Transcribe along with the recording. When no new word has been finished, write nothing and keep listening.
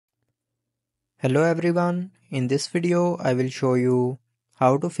Hello everyone, in this video I will show you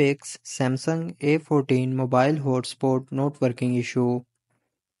how to fix Samsung A14 mobile hotspot not working issue.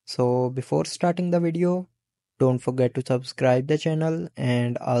 So before starting the video, don't forget to subscribe the channel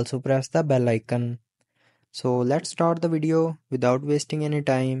and also press the bell icon. So let's start the video without wasting any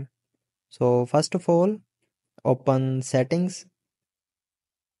time. So first of all, open settings.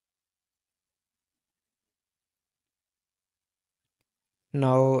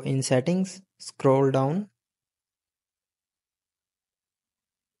 Now in settings, scroll down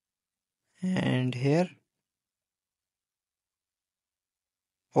and here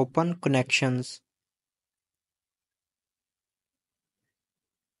open connections.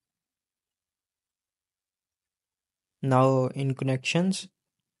 Now in connections,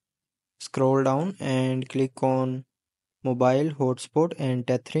 scroll down and click on mobile hotspot and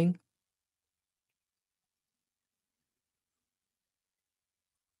tethering.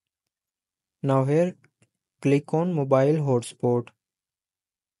 Now here click on mobile hotspot.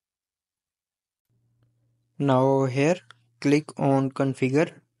 Now here click on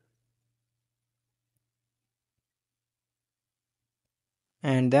configure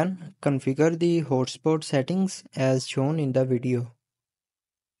and then configure the hotspot settings as shown in the video.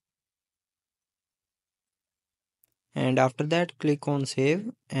 And after that click on save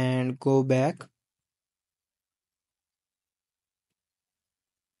and go back.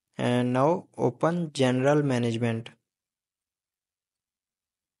 And now open general management.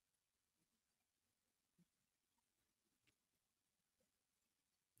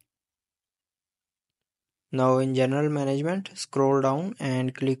 Now in general management scroll down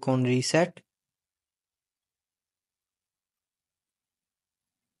and click on reset.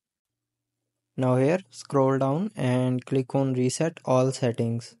 Now here scroll down and click on reset all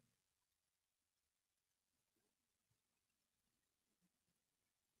settings.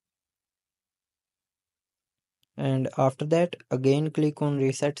 And after that again click on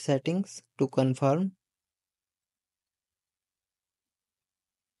reset settings to confirm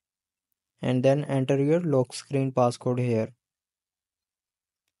and then enter your lock screen passcode here.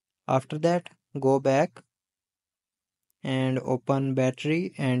 After that go back and open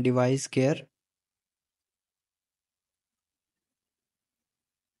battery and device care.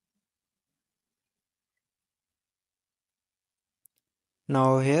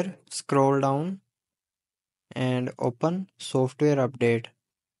 Now here scroll down and open software update.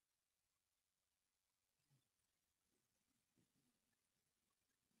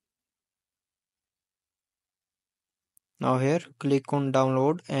 Now here click on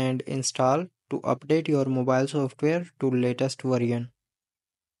download and install to update your mobile software to latest version.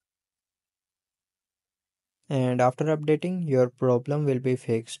 And after updating your problem will be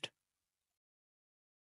fixed.